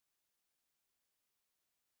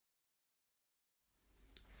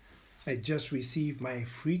I just received my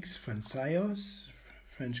Freaks from SYOS,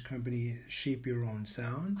 French company Shape Your Own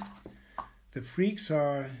Sound. The Freaks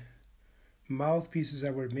are mouthpieces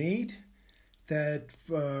that were made that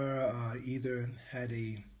either had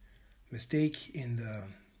a mistake in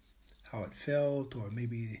how it felt, or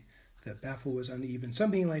maybe the baffle was uneven,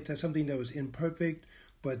 something like that, something that was imperfect,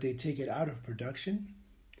 but they take it out of production.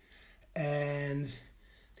 And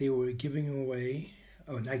they were giving away,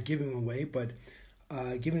 or not giving away, but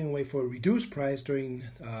giving away for a reduced price during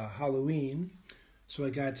Halloween. So I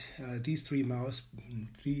got these three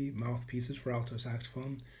mouthpieces for alto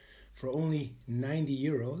saxophone for only 90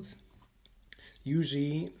 euros.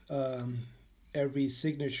 Usually, every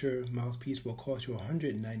signature mouthpiece will cost you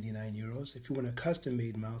 199 euros. If you want a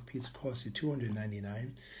custom-made mouthpiece, it costs you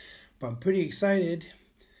 299. But I'm pretty excited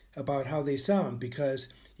about how they sound, because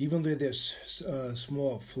even though there's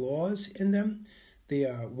small flaws in them, they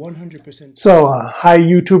are 100%. So, hi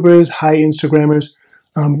YouTubers, hi Instagrammers.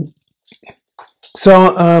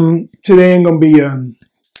 Today I'm going to be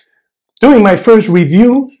doing my first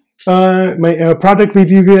review, my product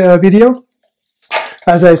review video.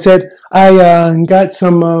 As I said, I got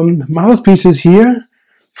some mouthpieces here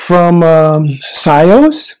from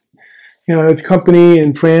SYOS, a company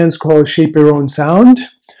in France called Shape Your Own Sound,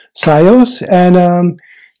 SYOS, and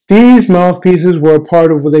these mouthpieces were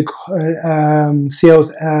part of what they call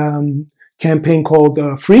sales campaign called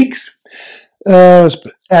Freaks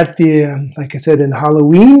at the, like I said, in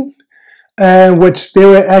Halloween, which they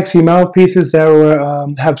were actually mouthpieces that were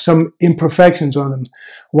have some imperfections on them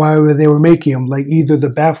while they were making them. Like either the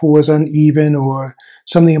baffle was uneven, or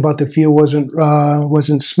something about the feel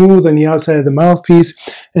wasn't smooth on the outside of the mouthpiece,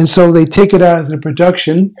 and so they take it out of the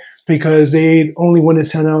production because they only want to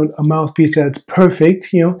send out a mouthpiece that's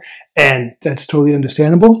perfect, and that's totally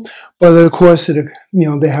understandable. But of course,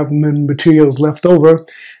 they have materials left over,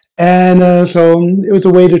 and so it was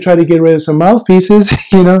a way to try to get rid of some mouthpieces,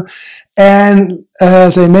 And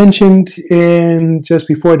as I mentioned just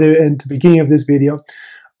before the beginning of this video,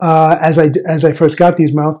 as I first got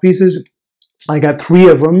these mouthpieces, I got 3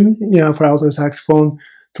 of them, for alto saxophone,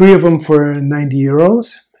 3 of them for 90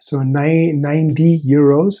 euros. So 90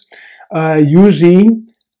 euros. Usually,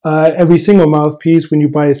 every single mouthpiece, when you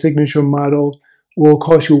buy a signature model, will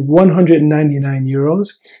cost you 199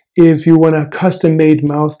 euros. If you want a custom-made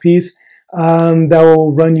mouthpiece, that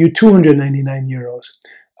will run you 299 euros.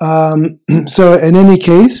 So in any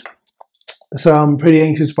case, so I'm pretty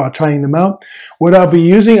anxious about trying them out. What I'll be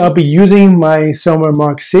using my Selmer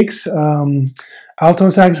Mark VI alto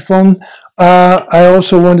saxophone. I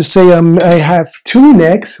also want to say I have 2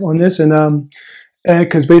 necks on this, and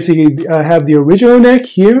because basically I have the original neck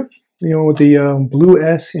here, with the blue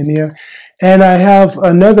S in here, and I have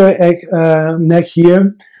another neck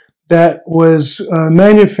here that was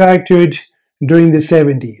manufactured during the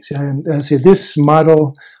 70s. And so this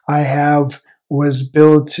model I have was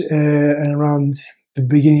built around the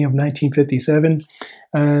beginning of 1957,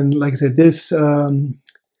 and like I said, this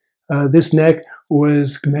neck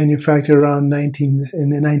was manufactured around in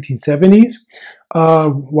the 1970s.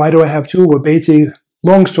 Why do I have 2? Well, basically,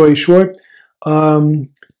 long story short, I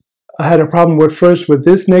had a problem with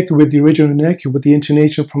this neck, with the original neck, with the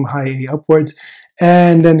intonation from high A upwards,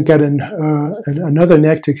 and then got another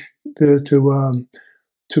neck to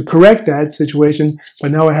correct that situation.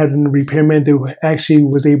 But now I had a repairman who actually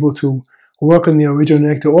was able to work on the original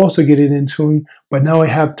neck to also get it in tune. But now I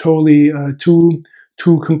have totally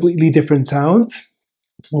two completely different sounds.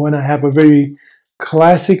 One, I have a very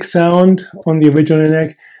classic sound on the original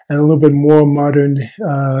neck, and a little bit more modern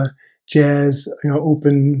jazz,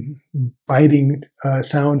 open, biting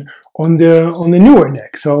sound on the newer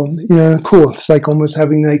neck. So cool. It's like almost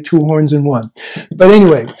having like 2 horns in one. But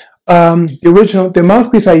anyway, the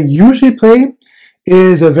mouthpiece I usually play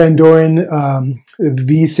is a Van Doren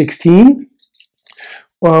V16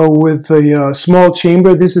 with a small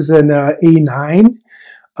chamber. This is an A9.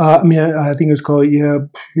 I think it's called, I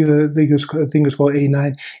think it's called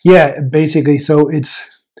A9. Yeah, basically, so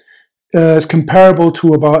it's comparable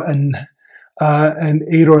to about an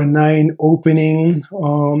 8 or a 9 opening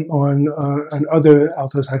on other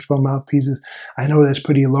alto saxophone mouthpieces. I know that's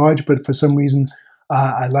pretty large, but for some reason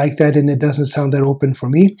I like that, and it doesn't sound that open for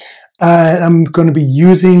me. I'm going to be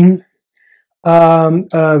using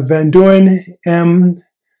Van Doren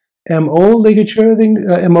MO ligature,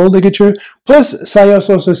 MO ligature. Plus, SYOS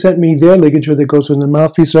also sent me their ligature that goes with the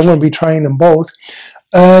mouthpiece, so I'm going to be trying them both.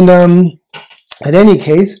 And in any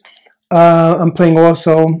case, I'm playing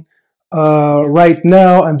also right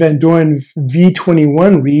now on Van Doren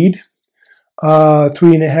V21 reed,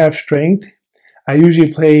 3.5 strength. I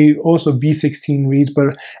usually play also V16 reeds,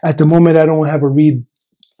 but at the moment I don't have a reed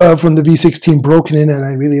from the V16 broken in, and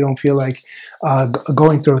I really don't feel like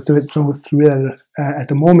going through that at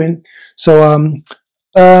the moment. So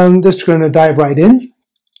I'm just going to dive right in.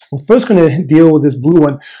 I'm first going to deal with this blue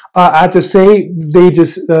one. I have to say, they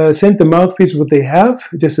just sent the mouthpiece what they have,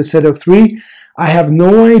 just a set of 3. I have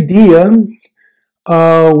no idea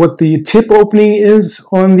what the tip opening is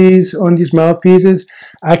on these mouthpieces.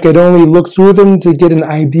 I could only look through them to get an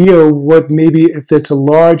idea of what, maybe if it's a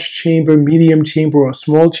large chamber, medium chamber, or a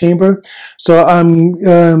small chamber. So I'm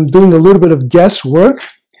doing a little bit of guesswork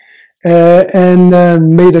and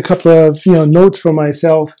made a couple of notes for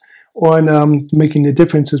myself on making the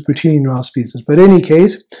differences between mouthpieces. But in any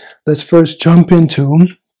case, let's first jump into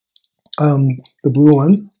the blue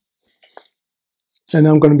one, and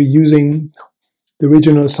I'm going to be using the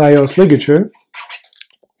original SYOS ligature.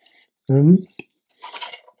 And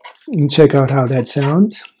check out how that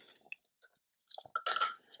sounds.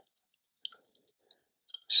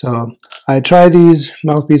 So I tried these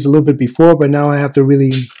mouthpieces a little bit before, but now I have to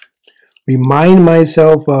really remind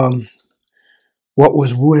myself what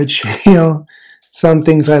was which. Some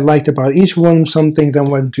things I liked about each one, some things I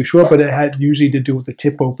wasn't too sure, but it had usually to do with the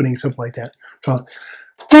tip opening, something like that. So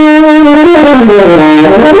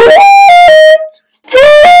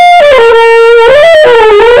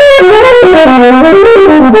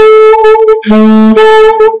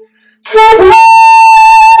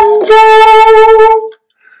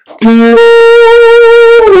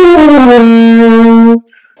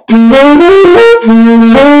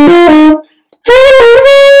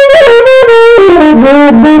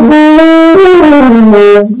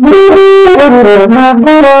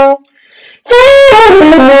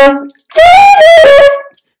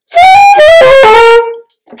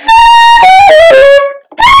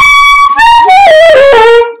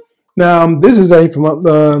now, this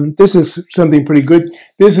is something pretty good.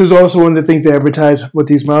 This is also one of the things they advertise with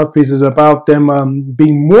these mouthpieces, about them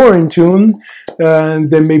being more in tune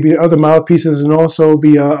than maybe other mouthpieces, and also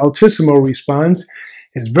the altissimo response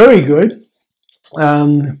is very good.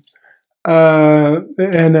 And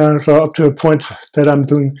so up to a point that I'm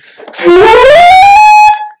doing.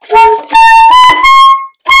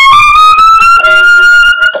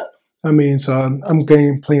 So I'm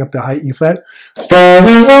playing up the high E flat.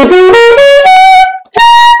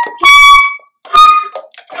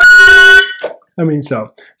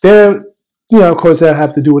 So there, of course, that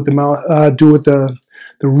have to do with the mouth, do with the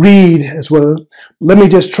reed as well. Let me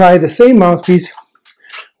just try the same mouthpiece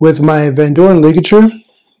with my Van Doren ligature.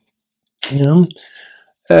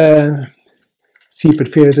 See if it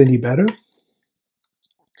fares any better.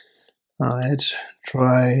 Let's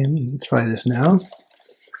try this now.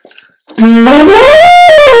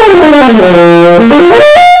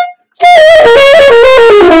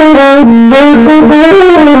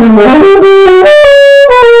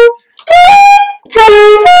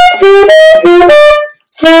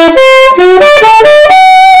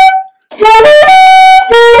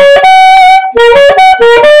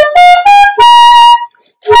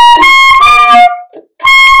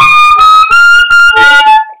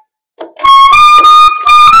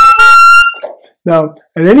 Now,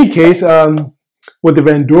 in any case, with the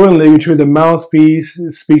Van Doren ligature, the mouthpiece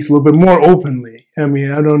speaks a little bit more openly. I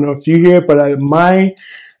don't know if you hear it, but my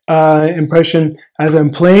impression as I'm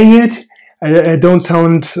playing it, I don't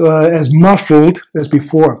sound as muffled as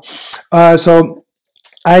before. So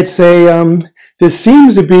I'd say this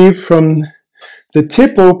seems to be from the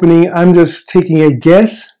tip opening. I'm just taking a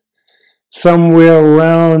guess, somewhere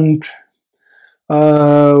around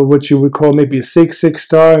what you would call maybe a 6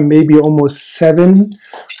 star, maybe almost 7.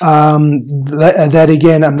 That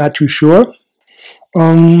again, I'm not too sure.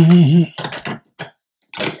 I'm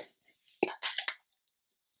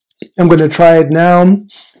going to try it now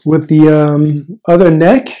with the other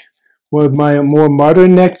neck, with my more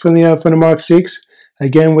modern neck from the Mark 6.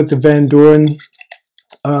 Again with the Van Doren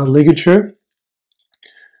ligature.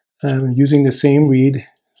 Using the same reed,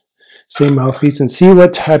 same mouthpiece, and see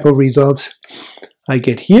what type of results I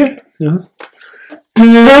get here.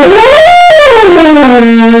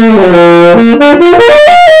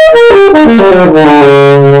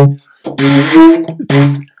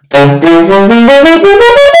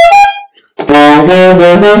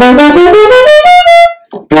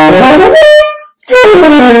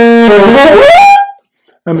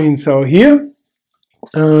 So here,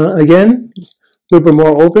 again, a little bit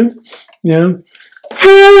more open, There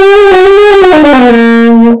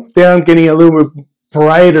I'm getting a little bit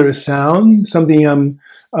brighter sound, something I'm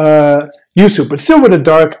used to, but still with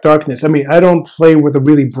a darkness. I mean, I don't play with a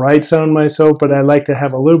really bright sound myself, but I like to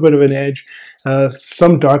have a little bit of an edge,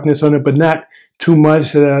 some darkness on it, but not too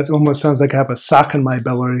much. It almost sounds like I have a sock in my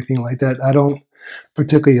bell or anything like that. I don't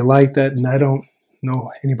particularly like that, and I don't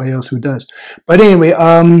know anybody else who does. But anyway,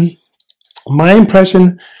 my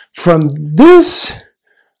impression from this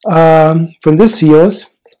SYOS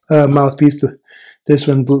mouthpiece, this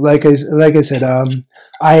one, like I said,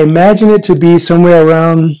 I imagine it to be somewhere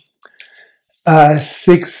around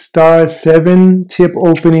 6 7 tip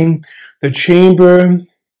opening. The chamber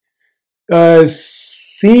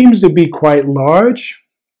seems to be quite large.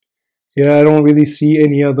 Yeah, I don't really see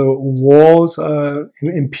any other walls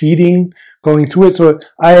impeding going through it. So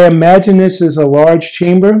I imagine this is a large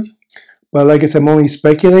chamber, but like I said, I'm only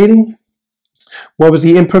speculating. What was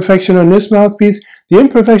the imperfection on this mouthpiece? The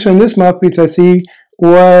imperfection on this mouthpiece I see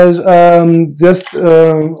was just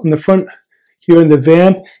on the front here in the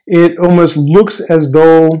vamp. It almost looks as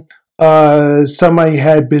though somebody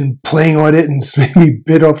had been playing on it and maybe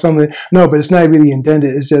bit off something. No, but it's not really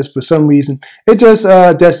indented. It's just for some reason. It just,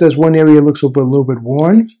 that's one area looks a little bit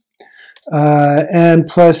worn. And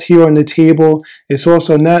plus here on the table, it's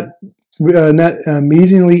also not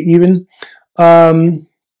amazingly even.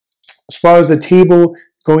 As far as the table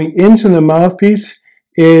going into the mouthpiece,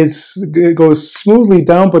 it goes smoothly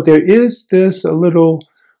down, but there is this a little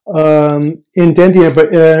indenting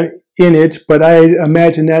in it, but I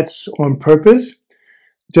imagine that's on purpose,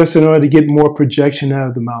 just in order to get more projection out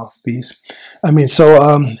of the mouthpiece. I mean,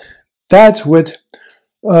 so that's with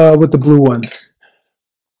the blue one.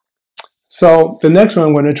 So the next one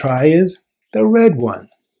I'm going to try is the red one.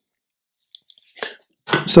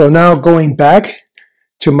 So now going back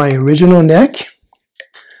to my original neck,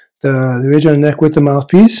 the original neck with the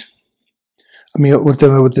mouthpiece, I mean with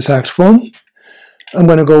the saxophone. I'm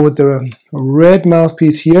going to go with the red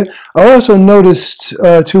mouthpiece here. I also noticed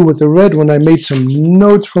too with the red one, I made some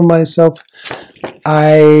notes for myself.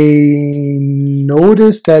 I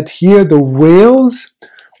noticed that here the rails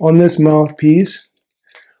on this mouthpiece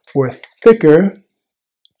were thicker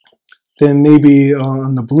than maybe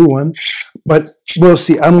on the blue one, but we'll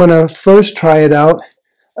see. I'm going to first try it out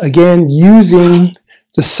again using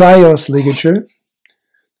the SYOS ligature,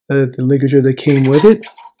 the ligature that came with it,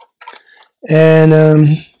 and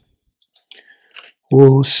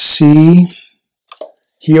we'll see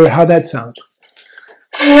here how that sounds.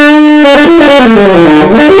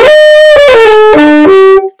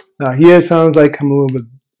 Now here it sounds like I'm a little bit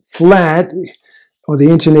flat, or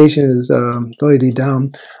the intonation is slightly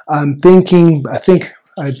down. I think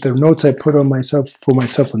the notes I put on for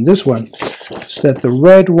myself on this one is that the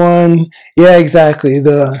red one, yeah, exactly.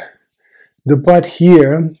 The butt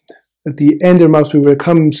here at the end of the mouthpiece where it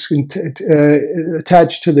comes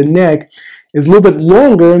attached to the neck is a little bit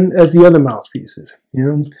longer as the other mouthpieces.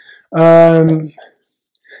 You know,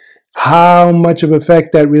 how much of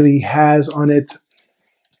effect that really has on it,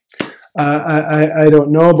 I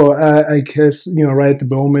don't know, but I guess, you know, right at the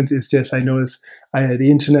moment it's just I noticed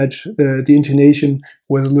the intonation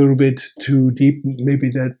was a little bit too deep, maybe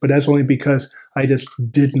that, but that's only because I just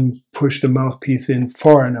didn't push the mouthpiece in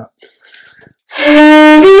far enough.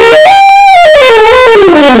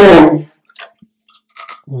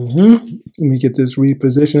 Let me get this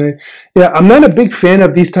repositioning. Yeah, I'm not a big fan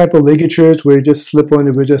of these type of ligatures where you just slip on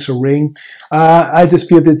it with just a ring. I just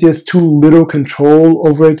feel that there's too little control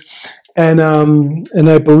over it. And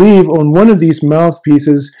I believe on one of these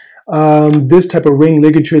mouthpieces, this type of ring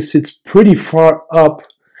ligature sits pretty far up,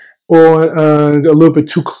 or a little bit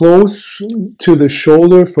too close to the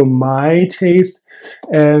shoulder for my taste.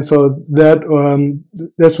 And so that's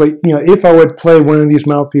why, you know, if I would play one of these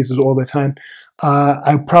mouthpieces all the time,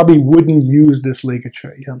 I probably wouldn't use this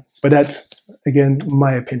ligature. Yeah, but that's again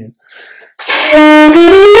my opinion.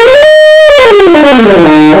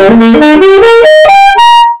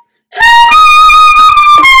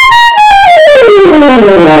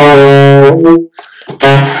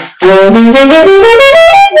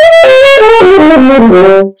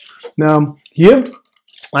 Now here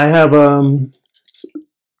I have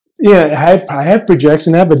I have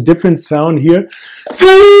projection. I have a different sound here,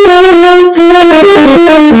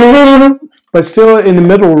 but still in the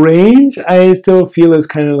middle range, I still feel it's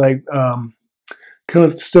kind of like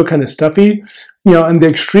still kind of stuffy. You know, in the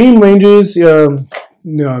extreme ranges, you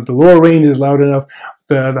know, the lower range is loud enough.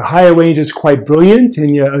 The higher range is quite brilliant,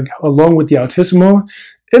 and along with the altissimo.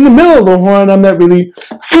 In the middle of the horn, I'm not really.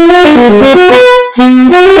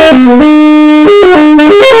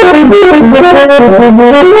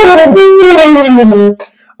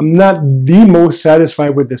 I'm not the most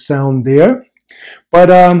satisfied with the sound there. But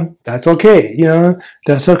that's okay, you know,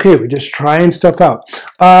 that's okay. We're just trying stuff out.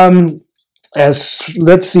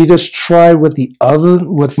 Let's see, just try with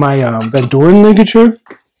my Van Doren ligature.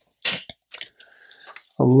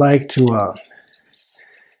 I like to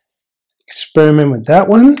experiment with that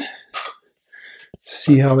one.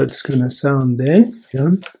 See how it's gonna sound then.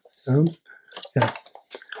 Yeah.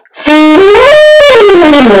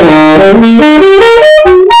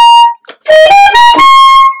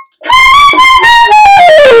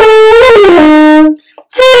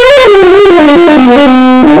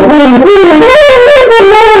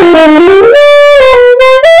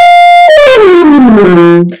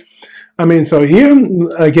 I mean, so here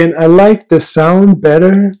again, I like the sound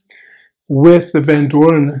better with the Van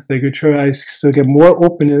Doren ligature. I still get more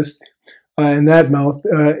openness in that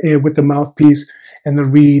with the mouthpiece and the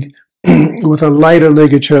reed with a lighter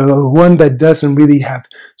ligature, one that doesn't really have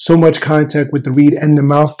so much contact with the reed and the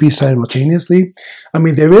mouthpiece simultaneously. I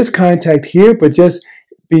mean, there is contact here, but just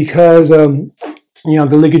because you know,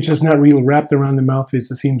 the ligature is not really wrapped around the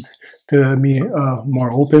mouthpiece, it seems to me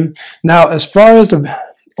more open. Now, as far as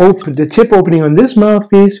the tip opening on this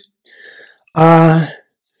mouthpiece, I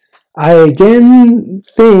again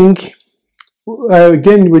think,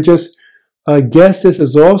 we just guess this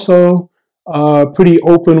is also a pretty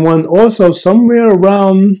open one, also somewhere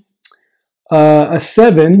around a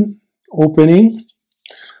 7 opening.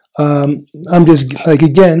 I'm just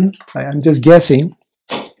I'm just guessing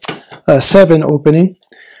a 7 opening.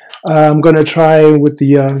 I'm gonna try with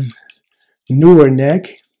the newer neck,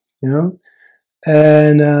 you know,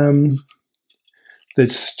 and the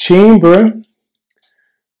chamber.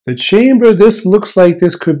 The chamber, this looks like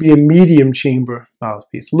this could be a medium chamber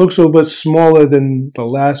mouthpiece. Looks a little bit smaller than the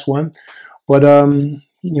last one, but you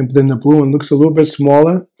know, then the blue one looks a little bit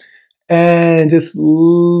smaller, and just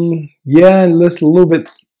just a little bit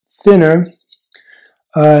thinner.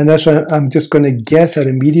 And that's why I'm just going to guess at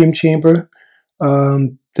a medium chamber.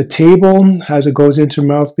 The table, as it goes into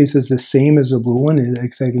mouthpiece, is the same as the blue one. There's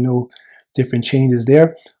exactly no different changes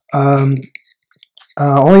there.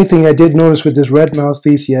 Only thing I did notice with this red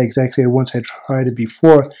mouthpiece, yeah, exactly, once I tried it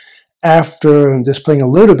before, after just playing a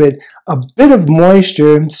little bit, a bit of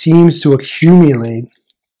moisture seems to accumulate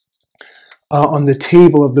on the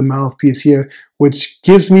table of the mouthpiece here, which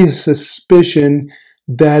gives me a suspicion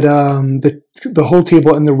that the whole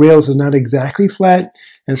table and the rails is not exactly flat,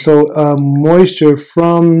 and so moisture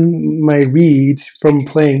from my reed, from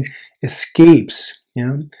playing, escapes, you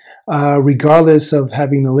know. Regardless of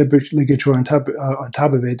having the ligature on top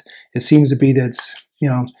of it, it seems to be that, you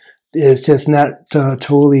know, it's just not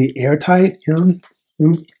totally airtight, you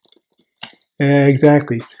know.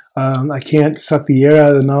 Exactly. I can't suck the air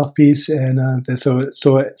out of the mouthpiece, and so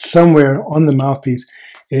somewhere on the mouthpiece,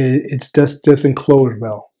 it's just enclosed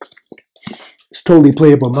well. It's totally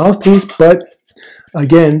playable mouthpiece, but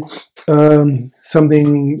again,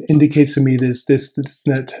 something indicates to me this is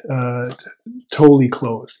not totally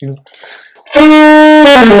closed, you know.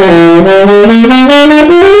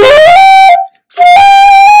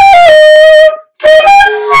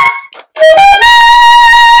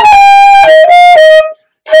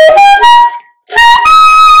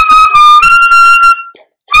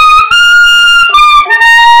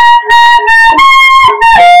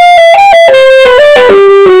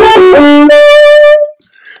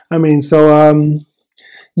 I mean, so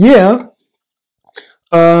yeah,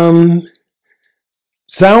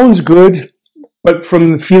 sounds good, but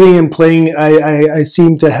from the feeling and playing, I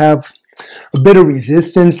seem to have a bit of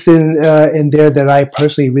resistance in there that I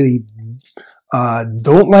personally really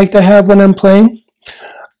don't like to have when I'm playing.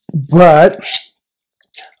 But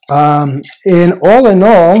in all,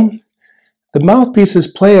 the mouthpiece is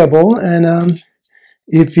playable, and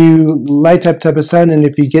if you like that type of sound, and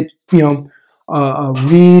if you get, you know, a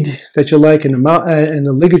reed that you like and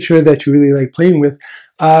the ligature that you really like playing with,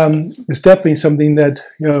 it's definitely something that,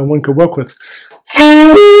 you know, one could work with.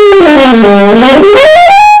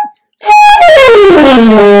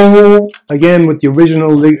 Again, with the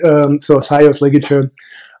original SYOS ligature,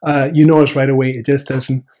 you notice right away it just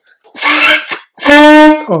doesn't.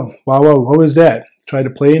 Oh, wow, what was that? Tried to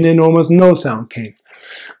play and then almost no sound came.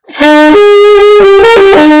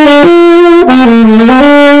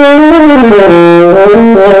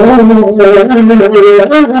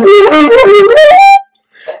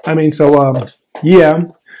 I mean, so yeah.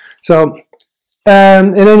 So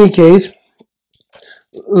in any case,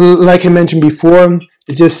 like I mentioned before,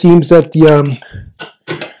 it just seems that the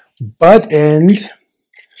butt end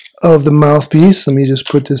of the mouthpiece, let me just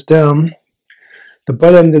put this down, the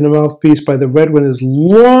butt end of the mouthpiece by the red one is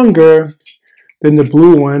longer than the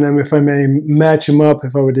blue one. I mean, if I may match them up,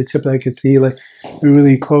 if I were to tip it, I could see like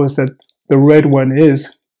really close that the red one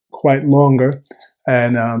is quite longer.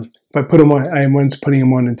 And if I put them on, I once putting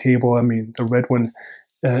them on the table. I mean, the red one.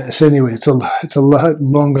 So anyway, it's a lot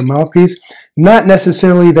longer mouthpiece. Not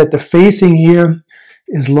necessarily that the facing here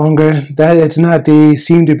is longer. That it's not. They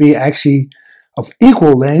seem to be actually of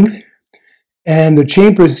equal length, and the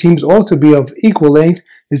chamber seems also to be of equal length.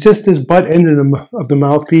 It's just this butt end of the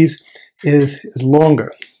mouthpiece is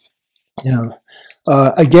longer.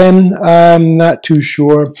 Again, I'm not too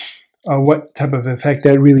sure what type of effect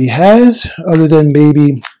that really has, other than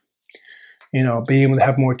maybe being able to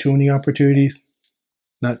have more tuning opportunities.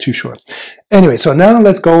 Not too sure. Anyway, so now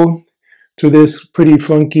let's go to this pretty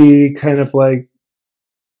funky kind of like,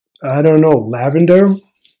 I don't know, lavender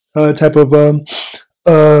type of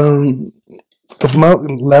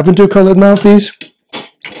lavender colored mouthpiece.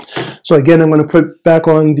 So again, I'm going to put back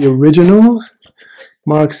on the original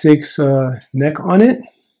Mark 6 neck on it.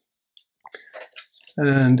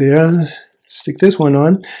 And there, stick this one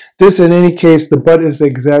on. This, in any case, the butt is the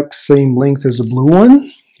exact same length as the blue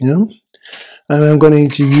one. And I'm going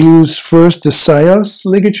to use first the SYOS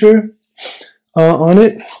ligature on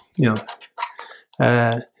it.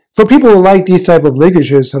 For people who like these type of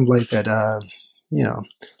ligatures, something like that,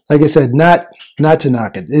 like I said, not to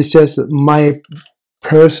knock it. It's just my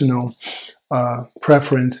personal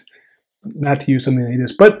preference not to use something like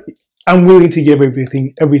this. But I'm willing to give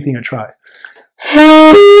everything a try.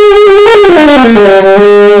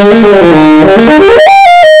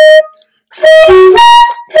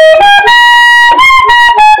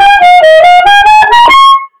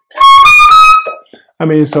 I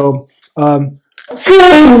mean, so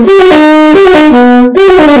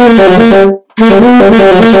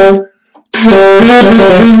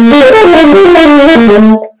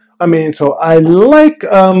I like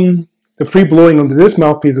the free blowing onto this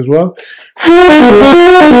mouthpiece as well.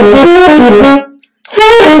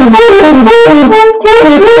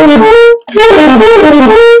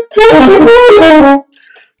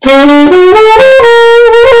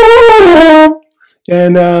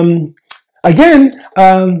 And again,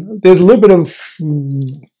 there's a little bit of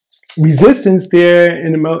resistance there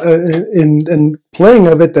in playing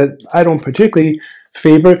of it that I don't particularly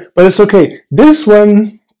favor, but it's okay. This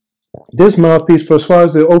mouthpiece, for as far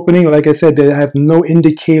as the opening, like I said, I have no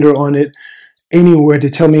indicator on it anywhere to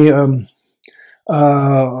tell me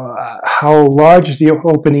how large the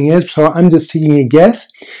opening is, so I'm just taking a guess.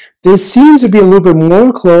 This seems to be a little bit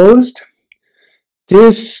more closed.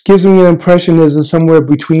 This gives me an impression there's somewhere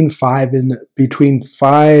between 5 and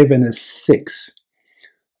a 6.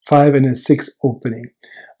 5 and a 6 opening.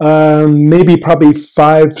 Maybe probably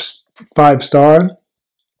 5 star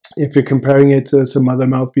if you're comparing it to some other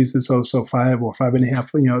mouthpieces, so 5 or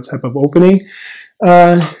 5.5, type of opening.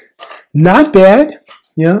 Not bad,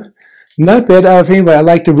 not bad. I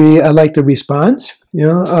like the response,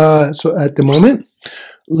 so at the moment,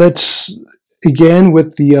 let's again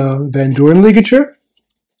with the Van Doren ligature.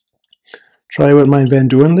 Try with my Van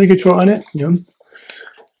Doren ligature on it,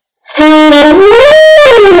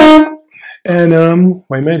 And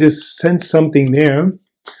I might just sense something there,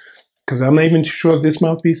 because I'm not even sure if this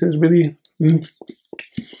mouthpiece is really.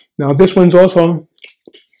 Now this one's also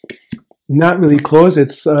not really closed.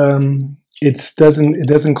 It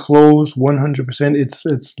doesn't close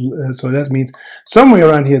 100%. So that means somewhere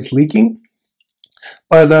around here it's leaking.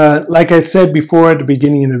 But like I said before at the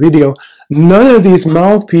beginning of the video, none of these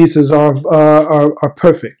mouthpieces are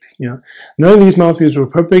perfect. None of these mouthpieces were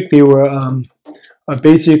perfect. They were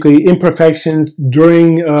basically imperfections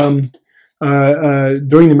during the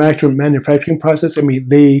manufacturing process. I mean,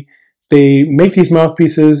 they make these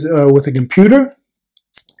mouthpieces with a computer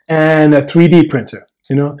and a 3D printer.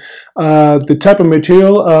 The type of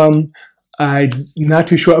material, I'm not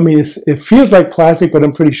too sure. I mean, it feels like plastic, but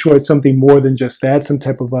I'm pretty sure it's something more than just that. Some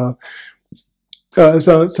type of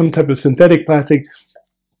synthetic plastic.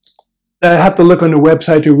 I have to look on the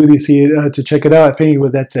website to really see it, to check it out. I think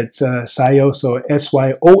that's at SYOS, so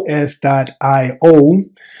SYOS.io,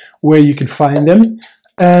 where you can find them.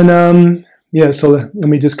 And so let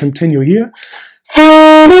me just continue here.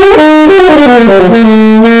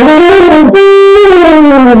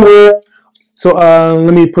 So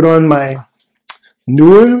let me put on my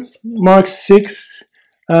newer Mark 6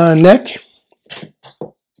 neck.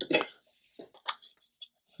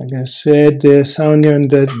 Like I said, the sound here on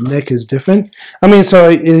the neck is different. I mean, so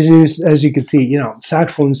as you can see,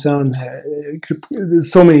 saxophone sound,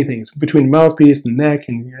 there's so many things between the mouthpiece, the neck,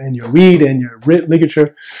 and your reed and your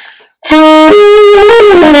ligature.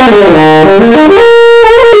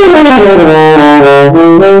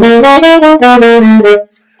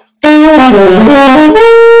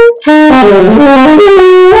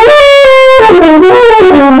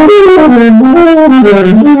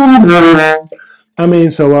 I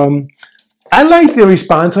mean, so I like the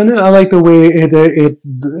response on it. I like the way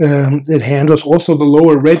it handles also the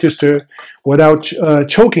lower register without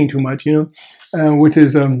choking too much, you know, which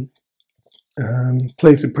is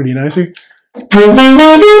plays it pretty nicely.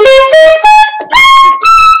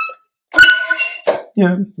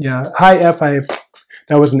 Yeah. High F.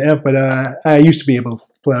 That was an F, but I used to be able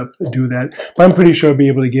to do that. But I'm pretty sure I'll be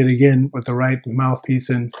able to get it again with the right mouthpiece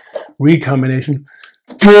and reed combination.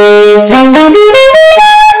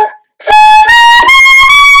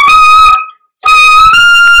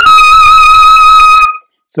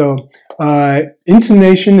 So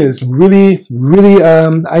intonation is really,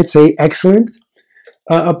 I'd say excellent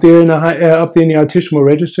up there in the altissimo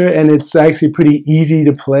register, and it's actually pretty easy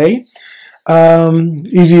to play,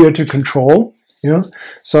 easier to control. You know,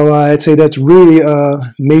 so I'd say that's really a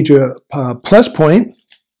major plus point.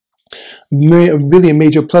 Really a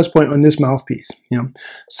major plus point on this mouthpiece. You know,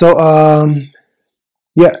 so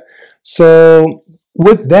yeah. So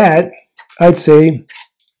with that, I'd say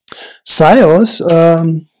SYOS.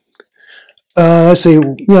 Let's say,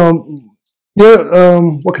 you know, they're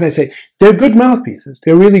what can I say? They're good mouthpieces.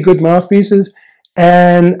 They're really good mouthpieces,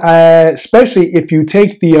 and especially if you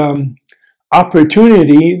take the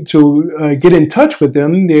opportunity to get in touch with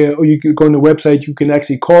them, or you can go on the website. You can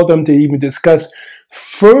actually call them to even discuss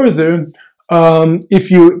further.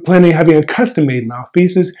 If you're planning on having a custom-made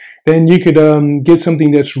mouthpieces, then you could get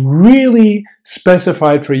something that's really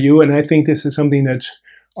specified for you. And I think this is something that's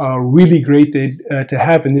really great to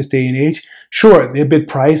have in this day and age. Sure, they're a bit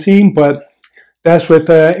pricey, but that's with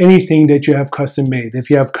anything that you have custom made. If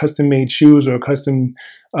you have custom made shoes or a custom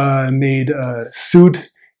made suit,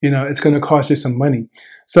 you know, it's going to cost you some money.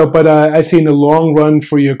 So, but I say in the long run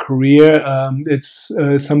for your career, it's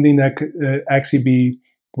something that could actually be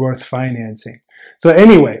worth financing. So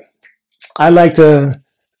anyway, I'd like to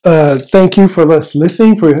thank you for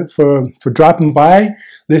listening, for dropping by,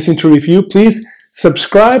 listening to review. Please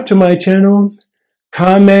subscribe to my channel,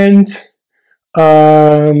 comment,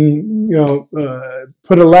 you know,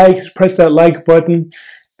 put a like, press that like button,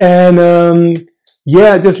 and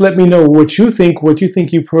yeah, just let me know what you think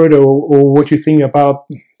you've heard, or what you think about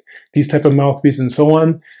these type of mouthpieces and so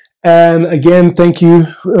on. And again, thank you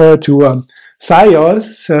to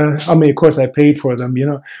SYOS. I mean, of course, I paid for them. You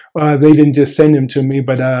know, they didn't just send them to me,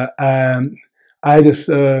 but I just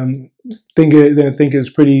think it's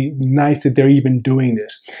pretty nice that they're even doing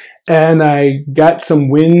this. And I got some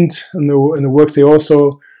wind in the works. They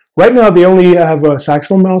also, right now, they only have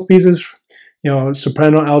saxophone mouthpieces. You know,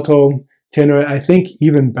 soprano, alto, tenor, I think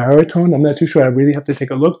even baritone. I'm not too sure. I really have to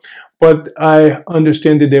take a look. But I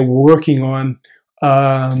understand that they're working on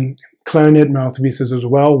clarinet mouthpieces as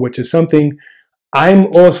well, which is something I'm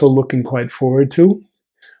also looking quite forward to.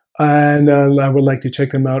 And I would like to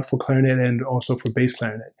check them out for clarinet and also for bass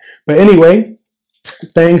clarinet. But anyway,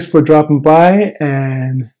 thanks for dropping by.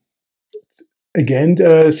 And again,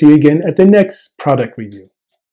 see you again at the next product review.